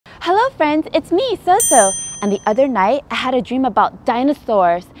Hello friends, it's me, Soso. And the other night, I had a dream about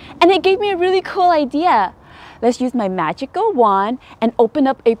dinosaurs, and it gave me a really cool idea. Let's use my magical wand and open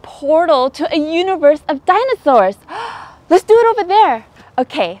up a portal to a universe of dinosaurs. Let's do it over there.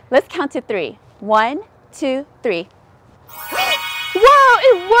 Okay, let's count to 3. 1, 2, 3. Whoa,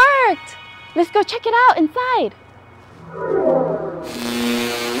 it worked! Let's go check it out inside.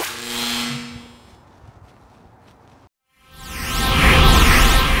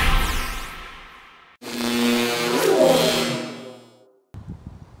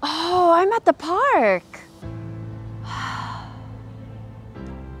 Oh, I'm at the park.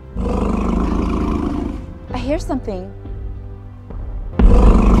 I hear something.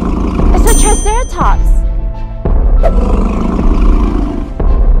 It's a Triceratops.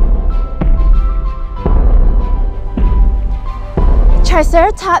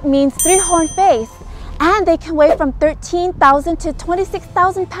 Triceratops means 3-horned face, and they can weigh from 13,000 to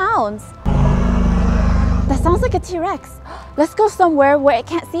 26,000 pounds. That sounds like a T-Rex. Let's go somewhere where it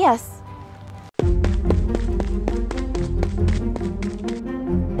can't see us.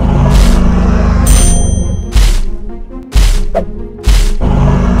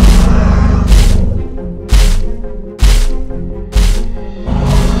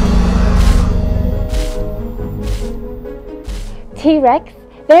 T-Rex,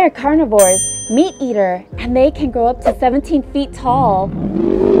 they're carnivores, meat eater, and they can grow up to 17 feet tall.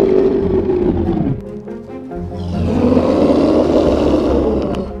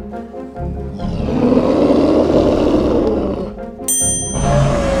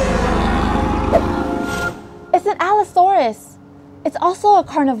 It's an Allosaurus. It's also a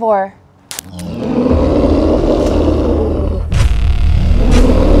carnivore.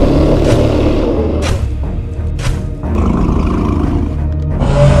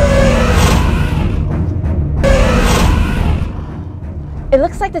 It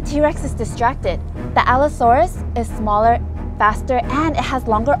looks like the T-Rex is distracted. The Allosaurus is smaller, faster, and it has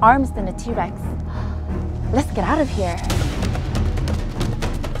longer arms than the T-Rex. Let's get out of here.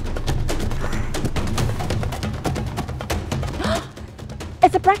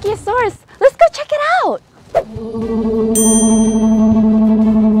 It's a Brachiosaurus. Let's go check it out.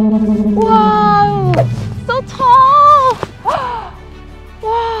 Wow, so tall.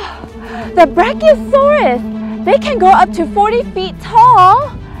 Wow, the Brachiosaurus. They can grow up to 40 feet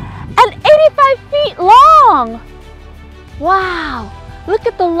tall and 85 feet long. Wow, look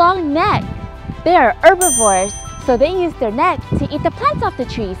at the long neck. They are herbivores, so they use their neck to eat the plants off the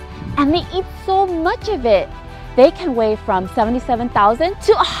trees, and they eat so much of it. They can weigh from 77,000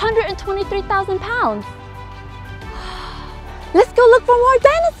 to 123,000 pounds. Let's go look for more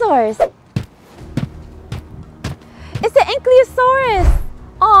dinosaurs. It's an Ankylosaurus.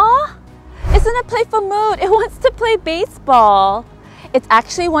 Aww. It's in a playful mood. It wants to play baseball. It's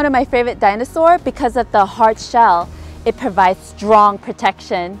actually one of my favorite dinosaurs because of the hard shell. It provides strong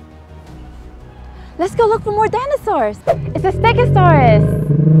protection. Let's go look for more dinosaurs. It's a Stegosaurus.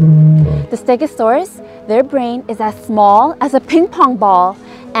 The Stegosaurus, their brain is as small as a ping pong ball,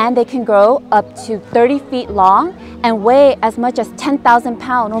 and they can grow up to 30 feet long and weigh as much as 10,000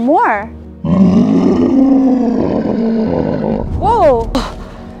 pounds or more. Whoa!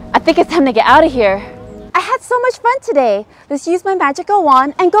 I think it's time to get out of here. I had so much fun today. Let's use my magical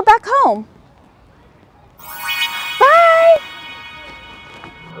wand and go back home. Bye!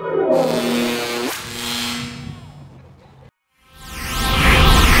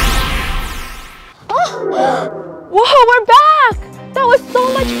 Whoa, we're back! That was so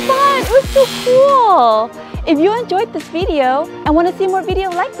much fun. It was so cool. If you enjoyed this video and want to see more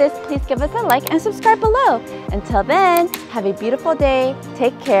videos like this, please give us a like and subscribe below. Until then, have a beautiful day,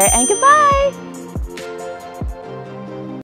 take care, and goodbye!